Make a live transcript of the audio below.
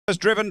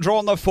Driven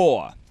drawn the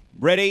 4.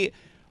 Ready.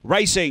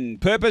 Racing.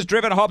 Purpose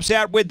Driven hops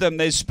out with them.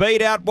 There's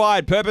speed out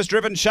wide. Purpose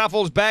Driven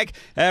shuffles back.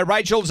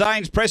 Rachel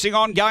Zane's pressing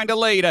on, going to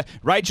lead.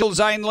 Rachel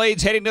Zane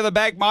leads, heading to the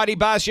back. Mighty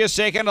Basia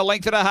second, a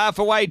length and a half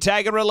away.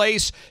 Tag and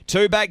Release.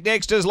 2 back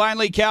next is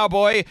Lonely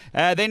Cowboy.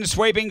 Then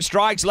Sweeping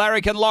Strikes,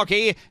 Larrick and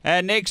Lockie.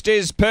 Next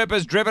is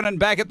Purpose Driven, and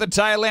back at the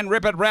tail end,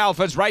 Rip It Ralph.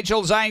 It's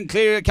Rachel Zane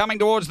clear coming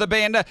towards the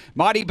bend.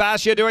 Mighty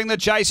Basia doing the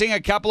chasing. A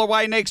couple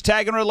away next.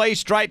 Tag and Release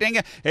straightening.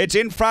 It's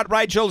in front,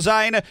 Rachel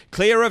Zane.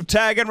 Clear of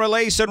Tag and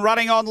Release and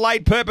running on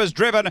late. Purpose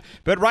Driven,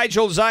 but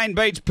Rachel Zane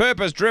beats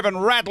Purpose Driven,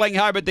 rattling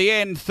home at the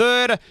end.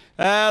 Third,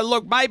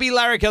 look, maybe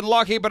Larrick and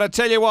Lockie, but I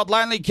tell you what,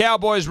 Lonely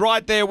Cowboy's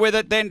right there with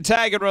it. Then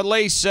Tag and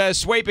Release,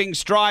 Sweeping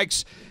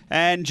Strikes,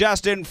 and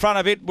just in front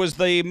of it was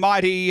the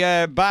Mighty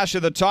Basia,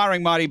 the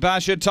tiring Mighty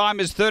Basia.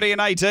 Time is 30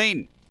 and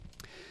 18.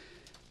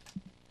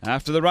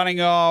 After the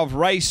running of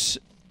race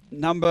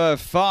number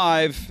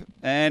 5,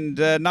 and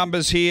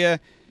numbers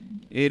here,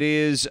 it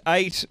is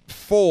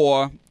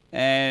 8-4,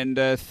 and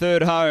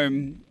third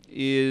home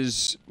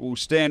will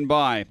stand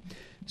by.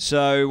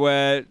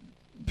 So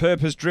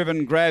Purpose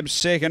Driven grabs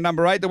second.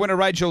 Number 8, the winner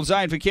Rachel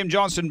Zane for Kim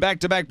Johnston.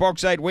 Back-to-back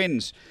box 8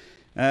 wins.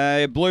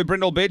 Blue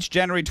Brindle Bitch,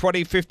 January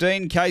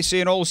 2015. Casey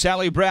and all.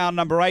 Sally Brown,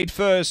 number 8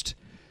 first.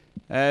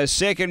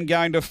 Second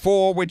going to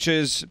 4, which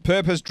is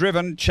Purpose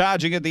Driven,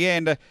 charging at the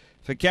end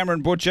for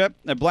Cameron Butcher.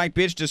 A Black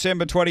Bitch,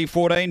 December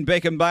 2014.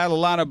 Beckham Bale,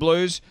 Alana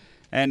Blues.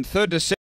 And third to